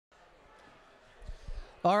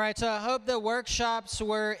All right, so I hope the workshops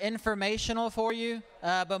were informational for you,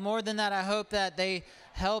 but more than that, I hope that they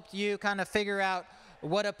helped you kind of figure out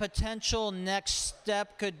what a potential next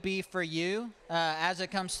step could be for you as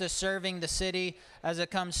it comes to serving the city, as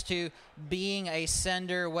it comes to being a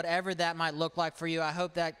sender, whatever that might look like for you. I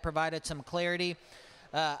hope that provided some clarity.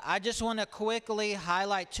 I just want to quickly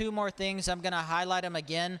highlight two more things. I'm going to highlight them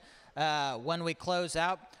again when we close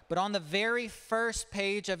out. But on the very first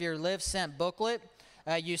page of your Live Sent booklet,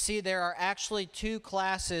 you see there are actually two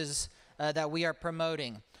classes that we are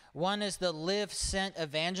promoting. One is the Live Sent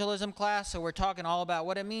evangelism class. So we're talking all about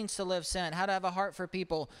what it means to live sent, how to have a heart for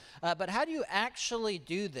people. But how do you actually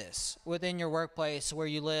do this within your workplace, where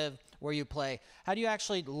you live, where you play? How do you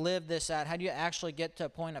actually live this out? How do you actually get to a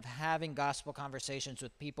point of having gospel conversations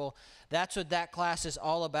with people? That's what that class is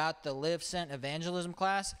all about, the Live Sent evangelism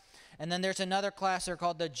class. And then there's another class there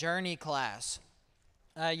called the Journey class.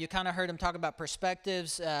 You kind of heard him talk about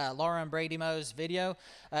perspectives, Laura and Brady Moe's video.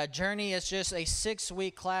 Journey is just a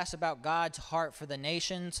 6-week class about God's heart for the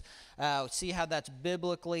nations. See how that's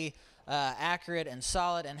biblically accurate and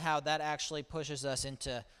solid, and how that actually pushes us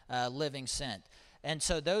into living sent. And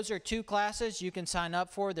so those are two classes you can sign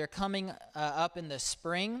up for. They're coming up in the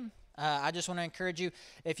spring. I just want to encourage you,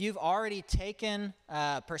 if you've already taken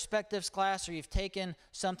perspectives class, or you've taken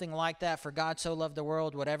something like that for God So Loved the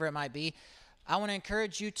World, whatever it might be, I want to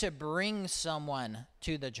encourage you to bring someone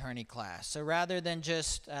to the Journey class. So rather than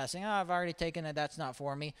just saying, I've already taken it, that's not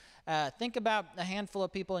for me, think about a handful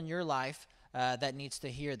of people in your life that needs to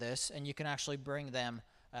hear this, and you can actually bring them.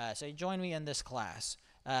 Say, join me in this class.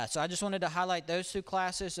 So I just wanted to highlight those two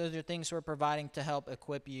classes. Those are things we're providing to help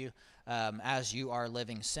equip you as you are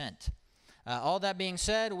living sent. All that being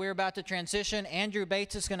said, we're about to transition. Andrew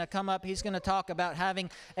Bates is going to come up. He's going to talk about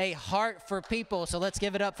having a heart for people. So let's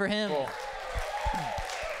give it up for him. Cool.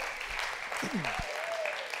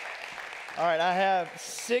 All right, I have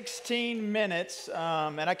 16 minutes,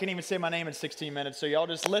 and I can't even say my name in 16 minutes, so y'all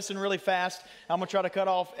just listen really fast. I'm going to try to cut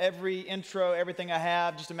off every intro, everything I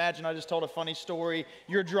have. Just imagine I just told a funny story.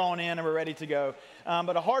 You're drawn in, and we're ready to go.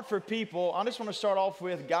 But a heart for people, I just want to start off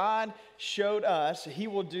with God showed us He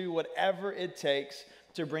will do whatever it takes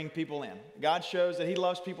to bring people in. God shows that He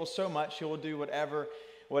loves people so much, He will do whatever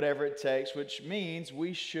it takes, which means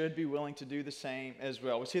we should be willing to do the same as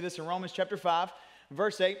well. We see this in Romans chapter 5.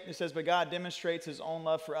 Verse 8, it says, "But God demonstrates His own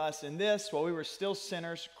love for us in this: while we were still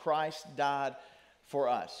sinners, Christ died for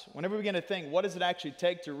us." Whenever we begin to think, what does it actually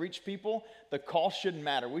take to reach people? The cost shouldn't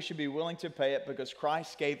matter. We should be willing to pay it, because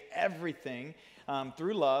Christ gave everything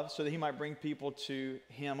through love so that He might bring people to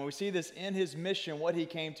Him. And we see this in His mission, what He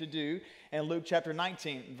came to do, in Luke chapter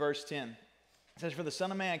 19, verse 10. It says, "For the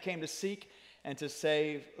Son of Man came to seek and to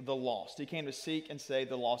save the lost." He came to seek and save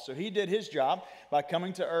the lost. So He did His job by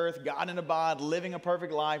coming to earth, God in a bod, living a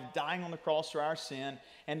perfect life, dying on the cross for our sin,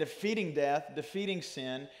 and defeating death, defeating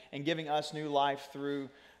sin, and giving us new life through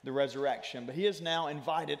the resurrection. But He has now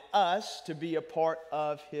invited us to be a part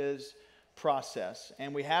of His process.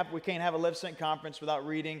 And we can't have a Live Sent conference without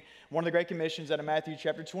reading one of the Great Commissions out of Matthew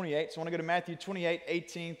chapter 28. So I want to go to Matthew 28,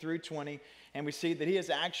 18 through 20. And we see that He is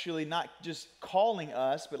actually not just calling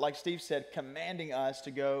us, but like Steve said, commanding us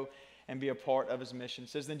to go and be a part of His mission. It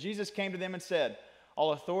says, "Then Jesus came to them and said,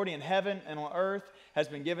 'All authority in heaven and on earth has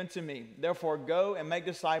been given to me. Therefore go and make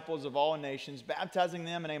disciples of all nations, baptizing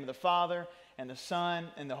them in the name of the Father and the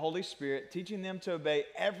Son and the Holy Spirit, teaching them to obey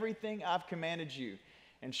everything I've commanded you.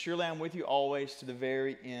 And surely I'm with you always, to the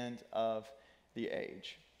very end of the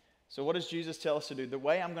age.'" So what does Jesus tell us to do? The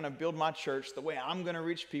way I'm going to build my church, the way I'm going to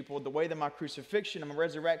reach people, the way that my crucifixion and my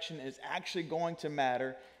resurrection is actually going to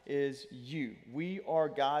matter is you. We are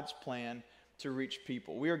God's plan to reach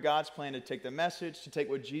people. We are God's plan to take the message, to take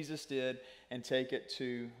what Jesus did, and take it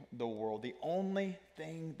to the world. The only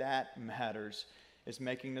thing that matters is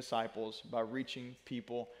making disciples by reaching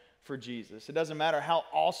people for Jesus. It doesn't matter how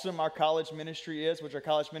awesome our college ministry is, which our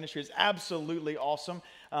college ministry is absolutely awesome.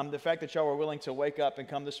 The fact that y'all were willing to wake up and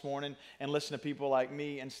come this morning and listen to people like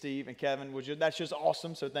me and Steve and Kevin, that's just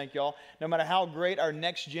awesome, so thank y'all. No matter how great our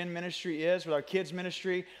next gen ministry is with our kids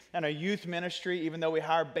ministry and our youth ministry, even though we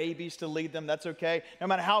hire babies to lead them, that's okay. No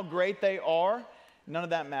matter how great they are, none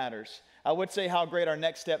of that matters. I would say how great our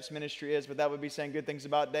Next Steps ministry is, but that would be saying good things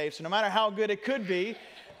about Dave. So no matter how good it could be,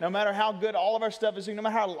 no matter how good all of our stuff is doing, no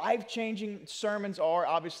matter how life-changing sermons are,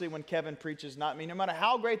 obviously when Kevin preaches, not me, no matter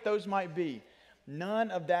how great those might be,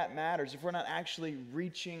 none of that matters if we're not actually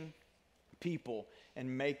reaching people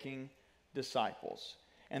and making disciples.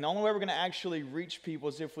 And the only way we're going to actually reach people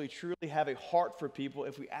is if we truly have a heart for people,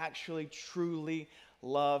 if we actually truly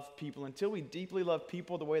love people. Until we deeply love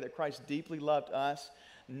people the way that Christ deeply loved us,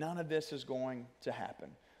 none of this is going to happen.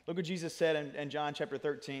 Look what Jesus said in John chapter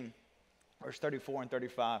 13, verse 34 and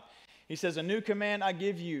 35. He says, "A new command I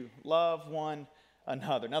give you, love one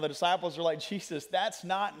another." Now the disciples are like, "Jesus, that's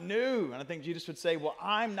not new." And I think Jesus would say, "Well,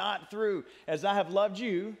 I'm not through. As I have loved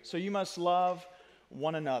you, so you must love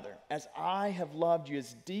one another. As I have loved you,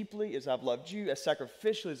 as deeply as I've loved you, as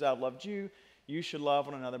sacrificially as I've loved you, you should love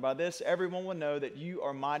one another. By this, everyone will know that you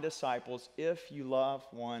are my disciples if you love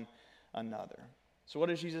one another." So what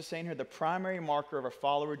is Jesus saying here? The primary marker of a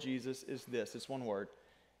follower of Jesus is this. It's one word.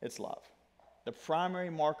 It's love. The primary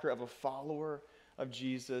marker of a follower of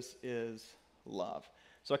Jesus is love.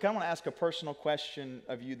 So I kind of want to ask a personal question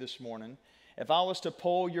of you this morning. If I was to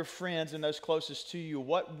poll your friends and those closest to you,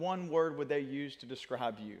 what one word would they use to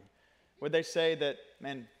describe you? Would they say that,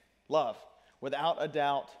 man, love? Without a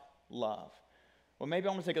doubt, love. Well, maybe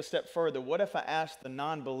I'm going to take a step further. What if I asked the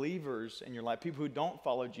non-believers in your life, people who don't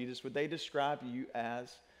follow Jesus, would they describe you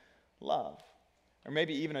as love? Or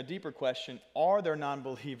maybe even a deeper question, are there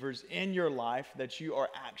non-believers in your life that you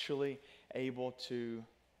are actually able to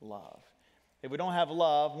love? If we don't have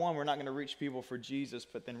love, one, we're not going to reach people for Jesus,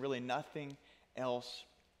 but then really nothing else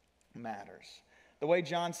matters. The way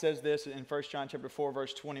John says this in 1 John chapter 4,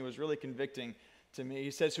 verse 20 was really convicting to me.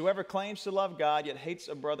 He says, "Whoever claims to love God yet hates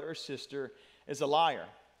a brother or sister is a liar.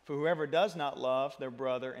 For whoever does not love their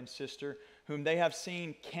brother and sister whom they have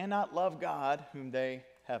seen cannot love God whom they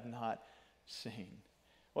have not seen."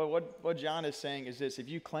 Well, what John is saying is this: if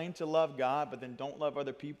you claim to love God but then don't love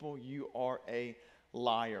other people, you are a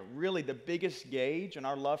liar. Really, the biggest gauge in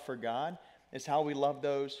our love for God is how we love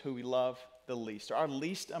those who we love the least. Our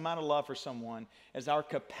least amount of love for someone is our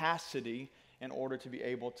capacity in order to be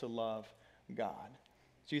able to love God.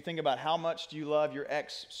 So you think about, how much do you love your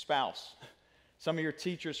ex-spouse? Some of your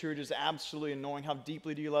teachers who are just absolutely annoying, how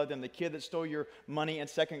deeply do you love them? The kid that stole your money in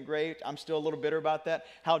second grade, I'm still a little bitter about that.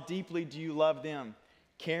 How deeply do you love them?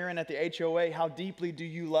 Karen at the HOA, how deeply do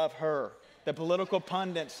you love her? The political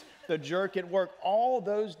pundits, the jerk at work, all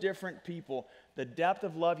those different people, the depth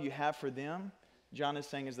of love you have for them, John is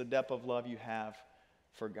saying, is the depth of love you have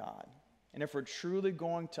for God. And if we're truly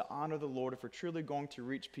going to honor the Lord, if we're truly going to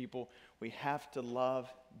reach people, we have to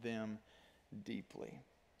love them deeply.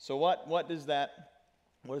 So what does that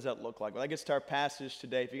look like? Well, that gets to our passage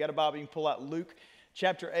today. If you got a Bible, you can pull out Luke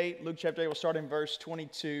chapter 8. Luke chapter 8, we'll start in verse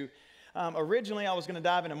 22. Originally, I was going to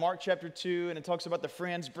dive into Mark chapter 2, and it talks about the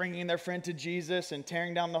friends bringing their friend to Jesus and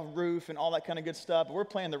tearing down the roof and all that kind of good stuff. But we're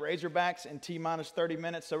playing the Razorbacks in T-minus 30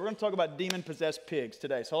 minutes, so we're going to talk about demon-possessed pigs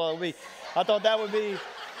today. So I thought that would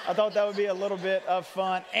be a little bit of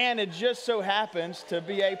fun, and it just so happens to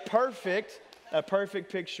be a perfect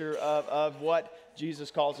picture of what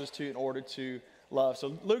Jesus calls us to in order to love.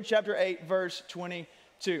 So Luke chapter 8, verse 22.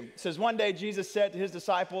 It says, "One day Jesus said to his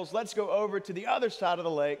disciples, 'Let's go over to the other side of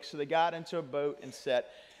the lake.' So they got into a boat and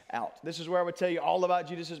set out." This is where I would tell you all about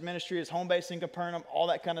Jesus' ministry, his home base in Capernaum, all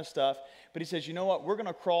that kind of stuff. But he says, you know what? We're going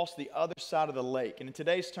to cross the other side of the lake. And in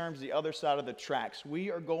today's terms, the other side of the tracks.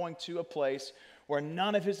 We are going to a place where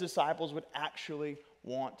none of his disciples would actually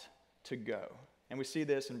want to go. And we see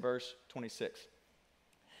this in verse 26. It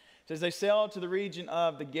says, "They sailed to the region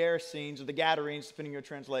of the Gerasenes, or the Gadarenes, depending on your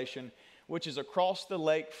translation, which is across the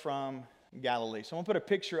lake from Galilee." So I'm going to put a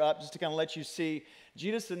picture up just to kind of let you see.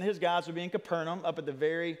 Jesus and his guys would be in Capernaum, up at the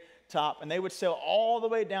very top, and they would sail all the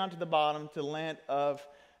way down to the bottom to the land of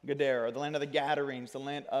Gadara, the land of the Gadarenes, the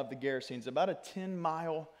land of the Gerasenes, about a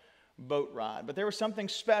 10-mile boat ride. But there was something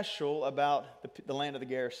special about the land of the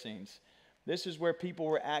Gerasenes. This is where people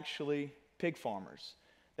were actually pig farmers.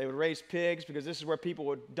 They would raise pigs because this is where people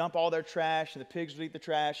would dump all their trash and the pigs would eat the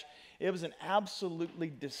trash. It was an absolutely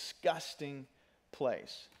disgusting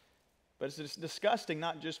place. But it's disgusting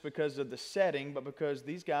not just because of the setting, but because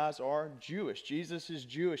these guys are Jewish. Jesus is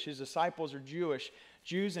Jewish. His disciples are Jewish.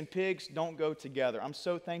 Jews and pigs don't go together. I'm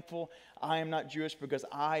so thankful I am not Jewish because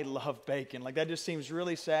I love bacon. Like, that just seems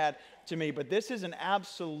really sad to me. But this is an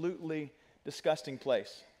absolutely disgusting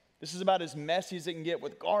place. This is about as messy as it can get,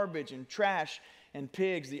 with garbage and trash and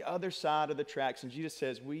pigs, the other side of the tracks. And Jesus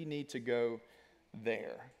says, we need to go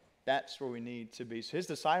there. That's where we need to be. So his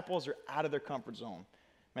disciples are out of their comfort zone.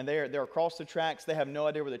 Man, they're across the tracks. They have no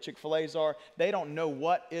idea where the Chick-fil-A's are. They don't know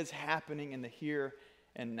what is happening in the here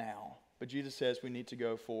and now. But Jesus says we need to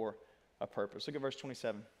go for a purpose. Look at verse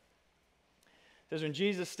 27. It says, "When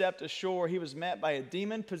Jesus stepped ashore, he was met by a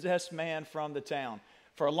demon-possessed man from the town.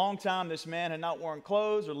 For a long time, this man had not worn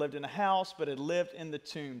clothes or lived in a house, but had lived in the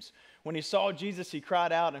tombs. When he saw Jesus, he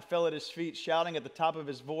cried out and fell at his feet, shouting at the top of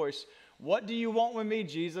his voice, 'What do you want with me,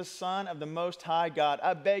 Jesus, Son of the Most High God?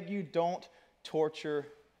 I beg you, don't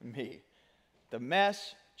torture me.'" The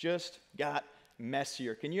mess just got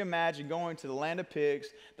messier. Can you imagine going to the land of pigs,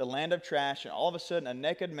 the land of trash, and all of a sudden a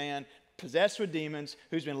naked man possessed with demons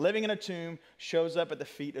who's been living in a tomb shows up at the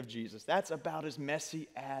feet of Jesus? That's about as messy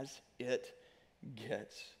as it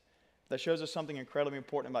gets. That shows us something incredibly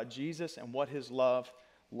important about Jesus and what his love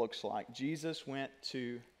looks like. Jesus went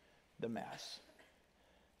to the mess.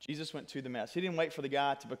 Jesus went to the mess. He didn't wait for the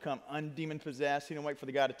guy to become undemon possessed. He didn't wait for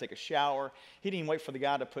the guy to take a shower. He didn't wait for the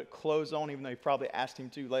guy to put clothes on, even though he probably asked him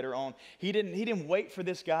to later on. He didn't wait for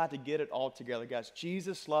this guy to get it all together, guys.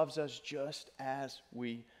 Jesus loves us just as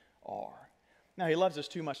we are. Now, he loves us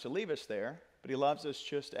too much to leave us there, but he loves us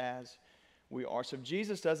just as we are. So if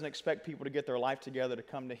Jesus doesn't expect people to get their life together to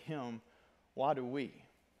come to him, why do we?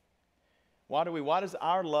 Why does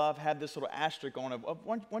our love have this little asterisk on it?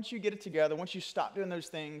 Once you get it together, once you stop doing those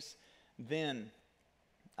things, then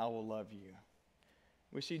I will love you.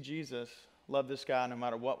 We see Jesus love this guy no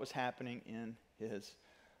matter what was happening in his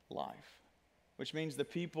life. Which means the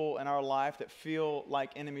people in our life that feel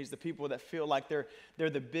like enemies, the people that feel like they're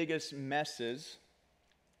the biggest messes,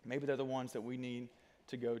 maybe they're the ones that we need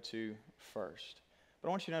to go to first. But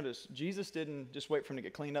I want you to notice, Jesus didn't just wait for him to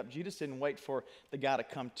get cleaned up. Jesus didn't wait for the guy to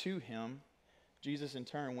come to him. Jesus, in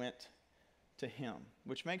turn, went to him,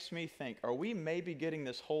 which makes me think, are we maybe getting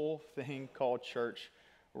this whole thing called church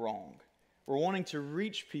wrong? We're wanting to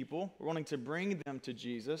reach people. We're wanting to bring them to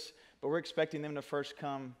Jesus, but we're expecting them to first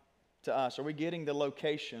come to us. Are we getting the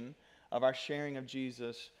location of our sharing of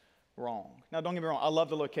Jesus wrong? Now, don't get me wrong. I love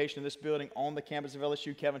the location of this building on the campus of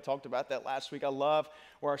LSU. Kevin talked about that last week. I love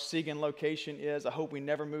where our Siegen location is. I hope we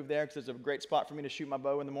never move there because it's a great spot for me to shoot my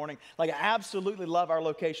bow in the morning. I absolutely love our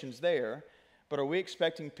locations there. But are we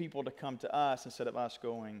expecting people to come to us instead of us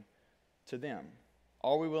going to them?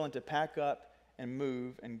 Are we willing to pack up and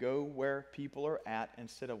move and go where people are at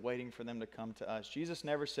instead of waiting for them to come to us? Jesus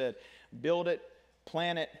never said, build it,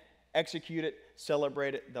 plan it, execute it,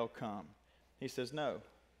 celebrate it, they'll come. He says, no,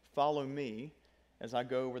 follow me as I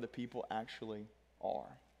go where the people actually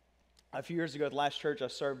are. A few years ago at the last church I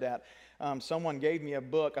served at, someone gave me a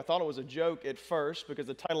book. I thought it was a joke at first because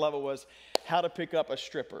the title of it was How to Pick Up a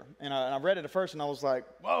Stripper. And I read it at first and I was like,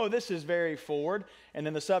 whoa, this is very forward. And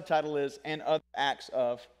then the subtitle is And Other Acts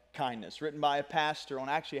of Kindness, written by a pastor on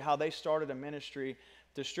actually how they started a ministry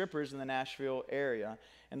to strippers in the Nashville area.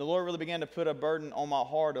 And the Lord really began to put a burden on my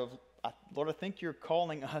heart of, Lord, I think you're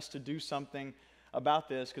calling us to do something about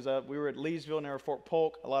this, because we were at Leesville near Fort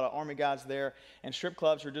Polk, a lot of Army guys there, and strip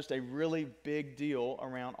clubs are just a really big deal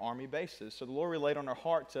around Army bases. So the Lord laid on our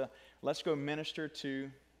heart to, let's go minister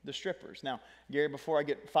to the strippers. Now, Gary, before I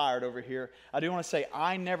get fired over here, I do want to say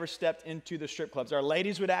I never stepped into the strip clubs. Our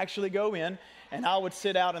ladies would actually go in, and I would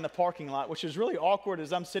sit out in the parking lot, which is really awkward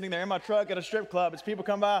as I'm sitting there in my truck at a strip club as people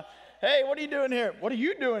come by, hey, what are you doing here? What are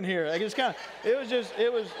you doing here? Like,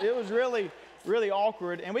 it was really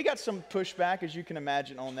awkward, and we got some pushback, as you can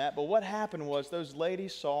imagine, on that. But what happened was those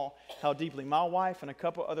ladies saw how deeply my wife and a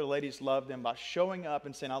couple other ladies loved them by showing up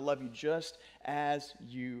and saying, I love you just as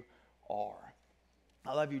you are.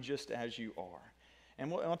 I love you just as you are.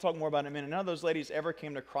 And I'll talk more about it in a minute. None of those ladies ever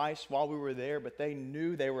came to Christ while we were there, but they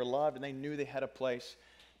knew they were loved, and they knew they had a place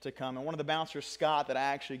to come. And one of the bouncers, Scott, that I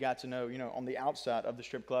actually got to know, on the outside of the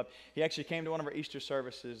strip club, he actually came to one of our Easter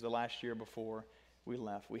services the last year before we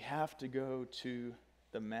left. We have to go to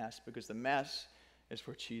the mess because the mess is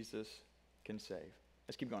where Jesus can save.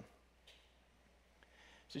 Let's keep going.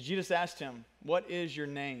 So Jesus asked him, what is your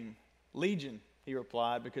name? Legion, he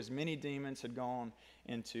replied, because many demons had gone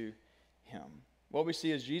into him. What we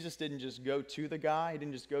see is Jesus didn't just go to the guy. He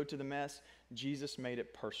didn't just go to the mess. Jesus made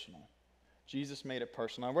it personal. Jesus made it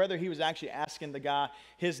personal. And whether he was actually asking the guy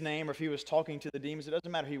his name or if he was talking to the demons, it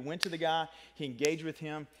doesn't matter. He went to the guy. He engaged with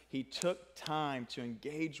him. He took time to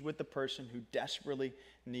engage with the person who desperately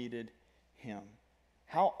needed him.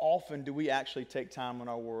 How often do we actually take time in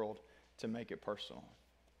our world to make it personal?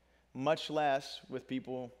 Much less with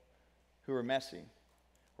people who are messy.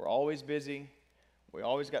 We're always busy. We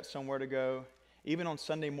always got somewhere to go. Even on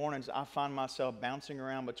Sunday mornings, I find myself bouncing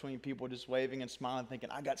around between people just waving and smiling, thinking,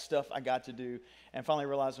 I got stuff I got to do. And finally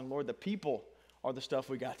realizing, Lord, the people are the stuff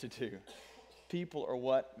we got to do. People are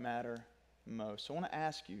what matter most. So I want to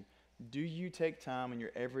ask you, do you take time in your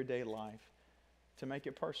everyday life to make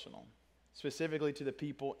it personal? Specifically to the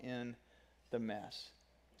people in the mess.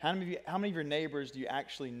 How many of your neighbors do you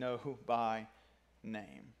actually know by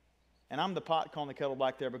name? And I'm the pot calling the kettle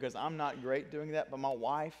black there because I'm not great doing that, but my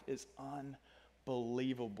wife is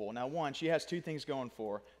unbelievable. Now, one, she has two things going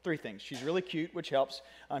for her. Three things. She's really cute, which helps.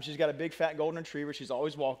 She's got a big fat golden retriever. She's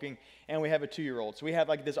always walking. And we have a 2-year-old. So we have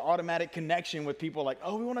like this automatic connection with people like,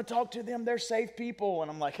 oh, we want to talk to them. They're safe people.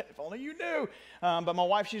 And I'm like, if only you knew. But my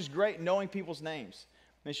wife, she's great knowing people's names.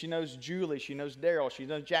 And she knows Julie, she knows Daryl, she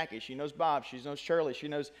knows Jackie, she knows Bob, she knows Shirley, she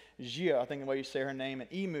knows Gia, I think the way you say her name,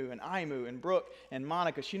 and Emu, and Imu, and Brooke, and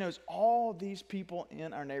Monica. She knows all these people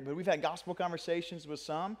in our neighborhood. We've had gospel conversations with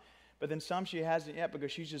some, but then some she hasn't yet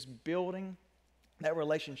because she's just building that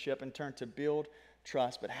relationship in turn to build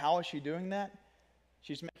trust. But how is she doing that?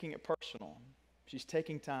 She's making it personal. She's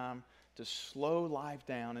taking time to slow life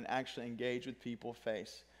down and actually engage with people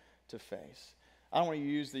face to face. I don't want to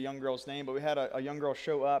use the young girl's name, but we had a young girl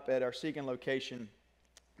show up at our Siegen location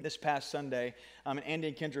this past Sunday. And Andy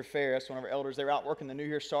and Kendra Ferris, one of our elders, they were out working the New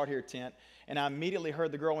Year Start Here tent. And I immediately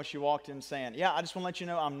heard the girl when she walked in saying, yeah, I just want to let you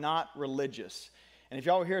know I'm not religious. And if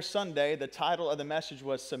y'all were here Sunday, the title of the message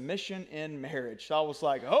was Submission in Marriage. So I was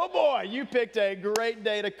like, oh boy, you picked a great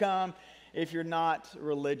day to come if you're not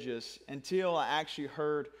religious, until I actually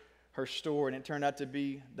heard her story. And it turned out to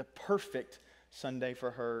be the perfect Sunday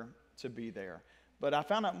for her to be there. But I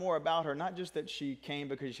found out more about her, not just that she came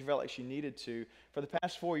because she felt like she needed to. For the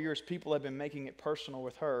past 4 years, people have been making it personal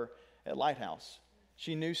with her at Lighthouse.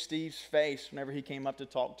 She knew Steve's face whenever he came up to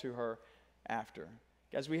talk to her after.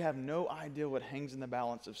 Guys, we have no idea what hangs in the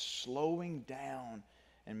balance of slowing down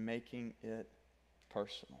and making it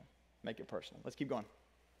personal. Make it personal. Let's keep going.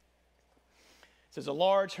 It says, a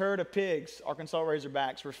large herd of pigs, Arkansas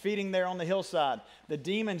Razorbacks, were feeding there on the hillside. The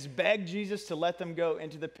demons begged Jesus to let them go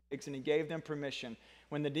into the pigs, and he gave them permission.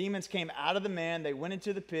 When the demons came out of the man, they went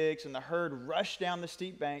into the pigs, and the herd rushed down the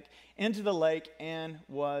steep bank into the lake and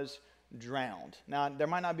was drowned. Now, there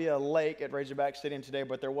might not be a lake at Razorback Stadium today,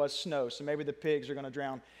 but there was snow, so maybe the pigs are going to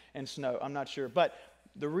drown in snow. I'm not sure. But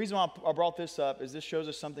the reason why I brought this up is this shows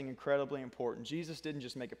us something incredibly important. Jesus didn't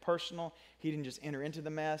just make it personal. He didn't just enter into the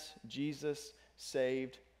mess. Jesus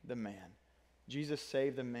saved the man. Jesus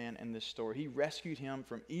saved the man in this story. He rescued him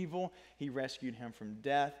from evil. He rescued him from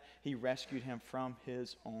death. He rescued him from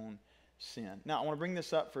his own sin. Now, I want to bring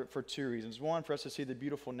this up for two reasons. One, for us to see the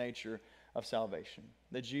beautiful nature of salvation.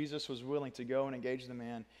 That Jesus was willing to go and engage the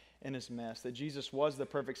man in his mess. That Jesus was the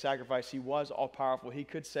perfect sacrifice. He was all-powerful. He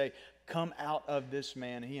could say, come out of this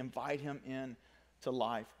man. And he invited him in to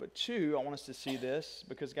life. But two, I want us to see this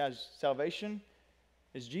because, guys, salvation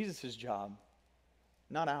is Jesus' job,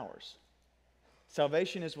 not ours.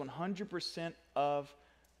 Salvation is 100% of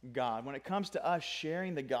God. When it comes to us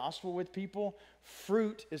sharing the gospel with people,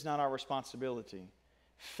 fruit is not our responsibility.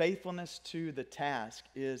 Faithfulness to the task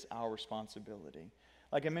is our responsibility.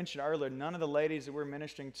 Like I mentioned earlier, none of the ladies that we're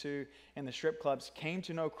ministering to in the strip clubs came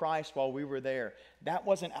to know Christ while we were there. That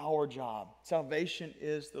wasn't our job. Salvation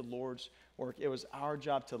is the Lord's work. It was our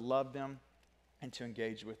job to love them and to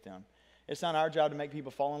engage with them. It's not our job to make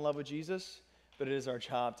people fall in love with Jesus, but it is our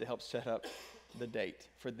job to help set up the date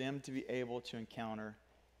for them to be able to encounter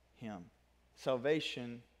him.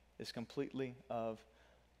 Salvation is completely of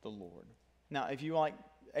the Lord. Now, if you like,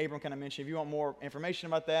 Abram kind of mentioned, if you want more information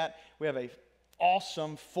about that, we have a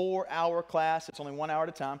awesome 4-hour class. It's only 1 hour at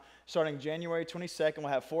a time. Starting January 22nd, we'll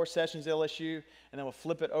have 4 sessions at LSU, and then we'll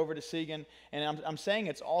flip it over to Siegen. And I'm saying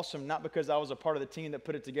it's awesome not because I was a part of the team that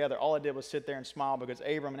put it together. All I did was sit there and smile because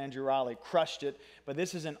Abram and Andrew Riley crushed it. But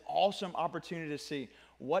this is an awesome opportunity to see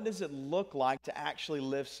what does it look like to actually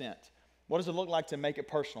live sent. What does it look like to make it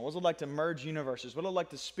personal? What does it look like to merge universes? What does it look like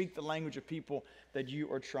to speak the language of people that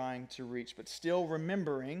you are trying to reach? But still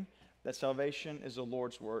remembering that salvation is the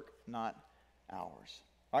Lord's work, not ours.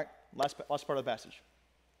 All right, last part of the passage.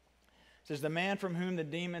 It says, the man from whom the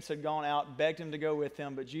demons had gone out begged him to go with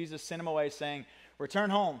him, but Jesus sent him away, saying, return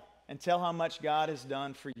home and tell how much God has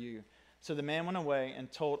done for you. So the man went away and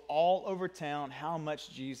told all over town how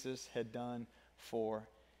much Jesus had done for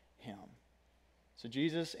him. So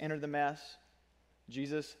Jesus entered the mess.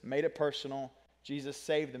 Jesus made it personal. Jesus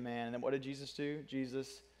saved the man. And then what did Jesus do?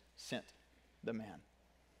 Jesus sent the man.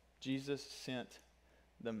 Jesus sent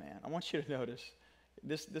the man. I want you to notice,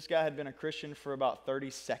 this guy had been a Christian for about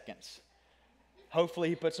 30 seconds. Hopefully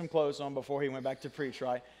he put some clothes on before he went back to preach,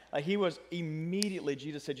 right? Like he was immediately,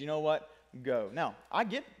 Jesus said, you know what? Go. Now, I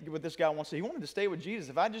get what this guy wants to. He wanted to stay with Jesus.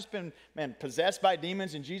 If I'd just been, possessed by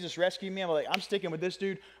demons and Jesus rescued me, I'm sticking with this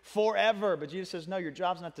dude forever. But Jesus says, no, your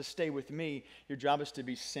job's not to stay with me. Your job is to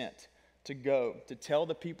be sent, to go, to tell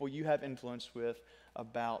the people you have influence with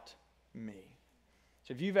about me.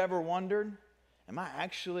 So if you've ever wondered, am I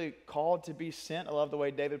actually called to be sent? I love the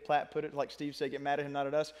way David Platt put it. Like Steve said, get mad at him, not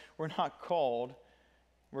at us. We're not called,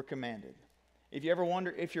 we're commanded. If you ever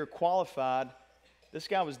wonder if you're qualified, This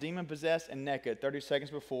guy was demon-possessed and naked 30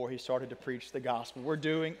 seconds before he started to preach the gospel. We're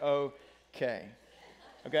doing okay.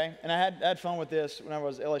 Okay? And I had fun with this when I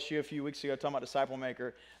was at LSU a few weeks ago talking about Disciple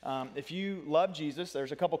Maker. If you love Jesus,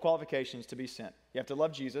 there's a couple qualifications to be sent. You have to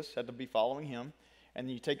love Jesus, have to be following him, and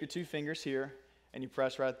then you take your two fingers here and you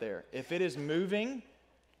press right there. If it is moving,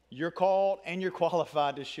 you're called and you're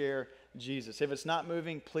qualified to share Jesus. If it's not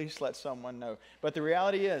moving, please let someone know. But the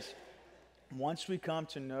reality is, once we come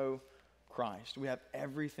to know Christ, we have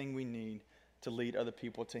everything we need to lead other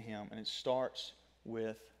people to him, and it starts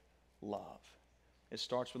with love. It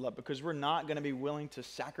starts with love, because we're not going to be willing to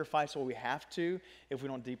sacrifice what we have to if we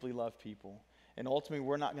don't deeply love people. And ultimately,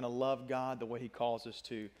 we're not going to love God the way he calls us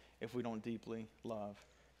to if we don't deeply love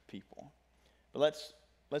people. But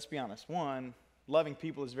let's be honest. One, loving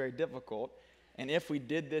people is very difficult. And if we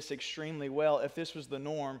did this extremely well, if this was the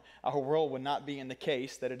norm, our world would not be in the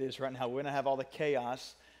case that it is right now. We wouldn't have all the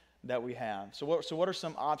chaos that we have. So what are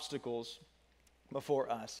some obstacles before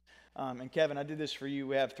us? And Kevin, I did this for you.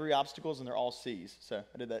 We have 3 obstacles, and they're all C's. So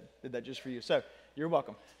I did that just for you. So you're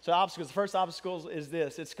welcome. So obstacles. The first obstacle is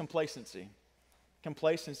this. It's complacency.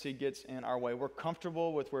 Complacency gets in our way. We're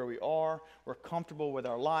comfortable with where we are. We're comfortable with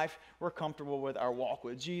our life. We're comfortable with our walk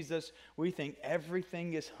with Jesus. We think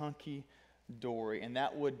everything is hunky-dory, and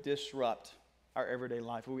that would disrupt our everyday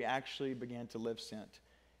life if we actually began to live sent,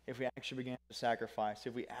 if we actually began to sacrifice,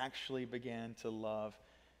 if we actually began to love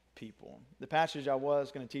people. The passage I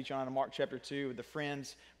was going to teach on in Mark chapter 2, with the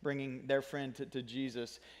friends bringing their friend to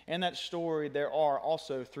Jesus. In that story, there are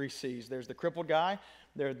also 3 C's. There's the crippled guy,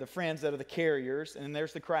 there are the friends that are the carriers, and then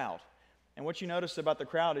there's the crowd. And what you notice about the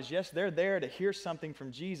crowd is, yes, they're there to hear something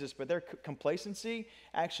from Jesus, but their complacency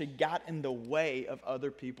actually got in the way of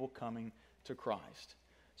other people coming to Christ.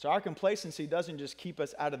 So our complacency doesn't just keep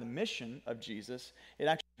us out of the mission of Jesus, it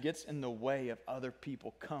actually gets in the way of other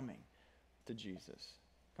people coming to Jesus.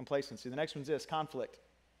 Complacency. The next one's this: conflict.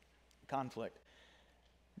 Conflict.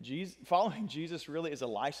 Following Jesus really is a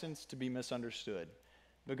license to be misunderstood.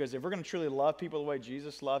 Because if we're going to truly love people the way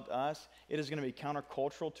Jesus loved us, it is going to be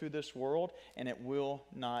countercultural to this world, and it will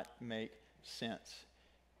not make sense.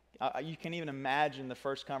 You can't even imagine the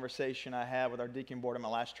first conversation I had with our deacon board at my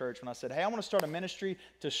last church when I said, hey, I want to start a ministry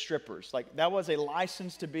to strippers. Like, that was a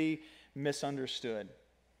license to be misunderstood.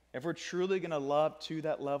 If we're truly going to love to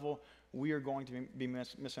that level, we are going to be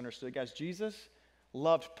misunderstood. Guys, Jesus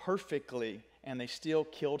loved perfectly, and they still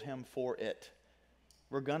killed him for it.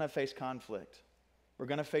 We're going to face conflict. We're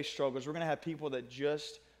going to face struggles. We're going to have people that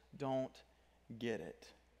just don't get it.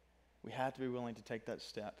 We have to be willing to take that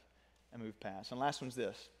step and move past. And last one's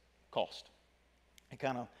this: cost. It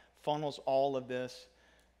kind of funnels all of this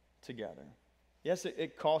together. Yes,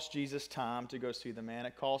 it cost Jesus time to go see the man.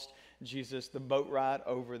 It cost Jesus the boat ride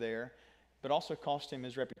over there, but also cost him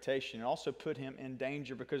his reputation. It also put him in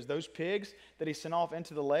danger, because those pigs that he sent off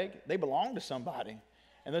into the lake, they belonged to somebody.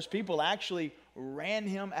 And those people actually ran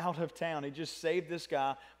him out of town. He just saved this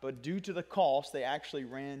guy, but due to the cost, they actually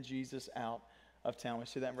ran Jesus out of town. We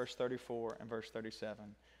see that in verse 34 and verse 37.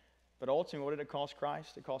 But ultimately, what did it cost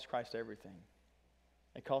Christ? It cost Christ everything.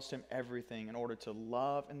 It cost him everything in order to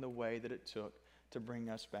love in the way that it took to bring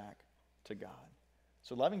us back to God.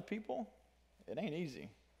 So loving people, it ain't easy.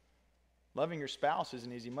 Loving your spouse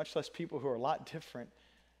isn't easy, much less people who are a lot different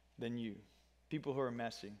than you. People who are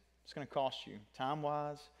messy. It's going to cost you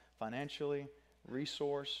time-wise, financially,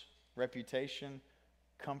 resource, reputation,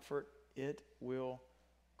 comfort. It will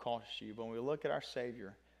cost you. But when we look at our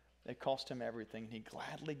Savior, it cost him everything, and he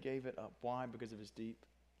gladly gave it up. Why? Because of his deep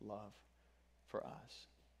love for us.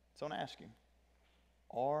 So I want to ask you,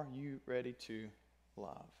 are you ready to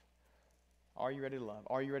love? Are you ready to love?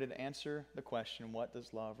 Are you ready to answer the question, what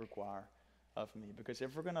does love require of me? Because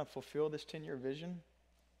if we're going to fulfill this 10-year vision,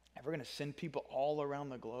 if we're going to send people all around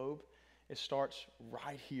the globe, it starts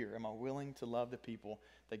right here. Am I willing to love the people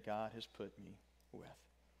that God has put me with?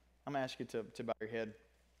 I'm going to ask you to bow your head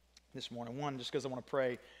this morning. One, just because I want to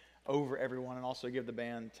pray over everyone and also give the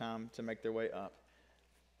band time to make their way up.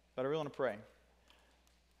 But I really want to pray.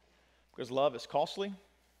 Because love is costly,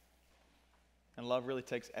 and love really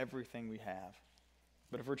takes everything we have.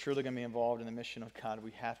 But if we're truly going to be involved in the mission of God,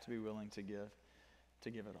 we have to be willing to give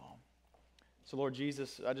it all. So Lord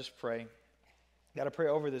Jesus, I just pray. God, I pray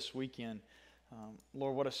over this weekend.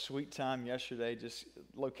 Lord, what a sweet time yesterday. Just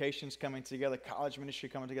locations coming together, college ministry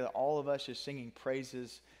coming together, all of us just singing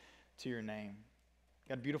praises to your name.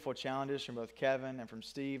 God, beautiful challenges from both Kevin and from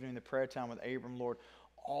Steve, and the prayer time with Abram, Lord.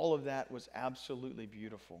 All of that was absolutely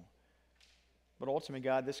beautiful. But ultimately,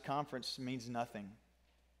 God, this conference means nothing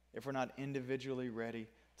if we're not individually ready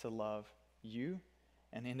to love you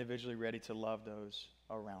and individually ready to love those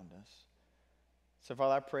around us. So,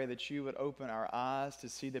 Father, I pray that you would open our eyes to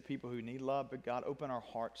see the people who need love, but God, open our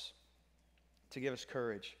hearts to give us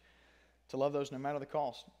courage to love those no matter the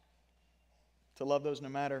cost, to love those no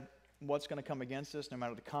matter what's going to come against us, no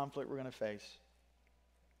matter the conflict we're going to face.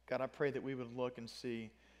 God, I pray that we would look and see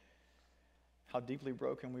how deeply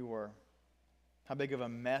broken we were, how big of a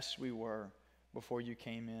mess we were before you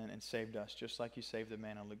came in and saved us, just like you saved the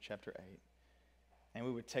man in Luke chapter 8. And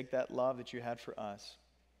we would take that love that you had for us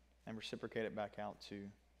and reciprocate it back out to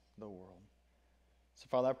the world. So,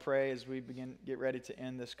 Father, I pray as we get ready to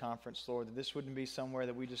end this conference, Lord, that this wouldn't be somewhere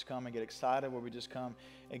that we just come and get excited, where we just come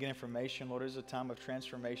and get information. Lord, it is a time of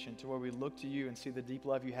transformation to where we look to you and see the deep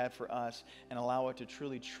love you had for us and allow it to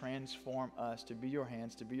truly transform us to be your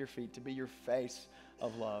hands, to be your feet, to be your face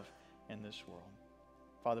of love in this world.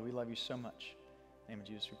 Father, we love you so much. In the name of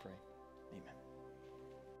Jesus we pray.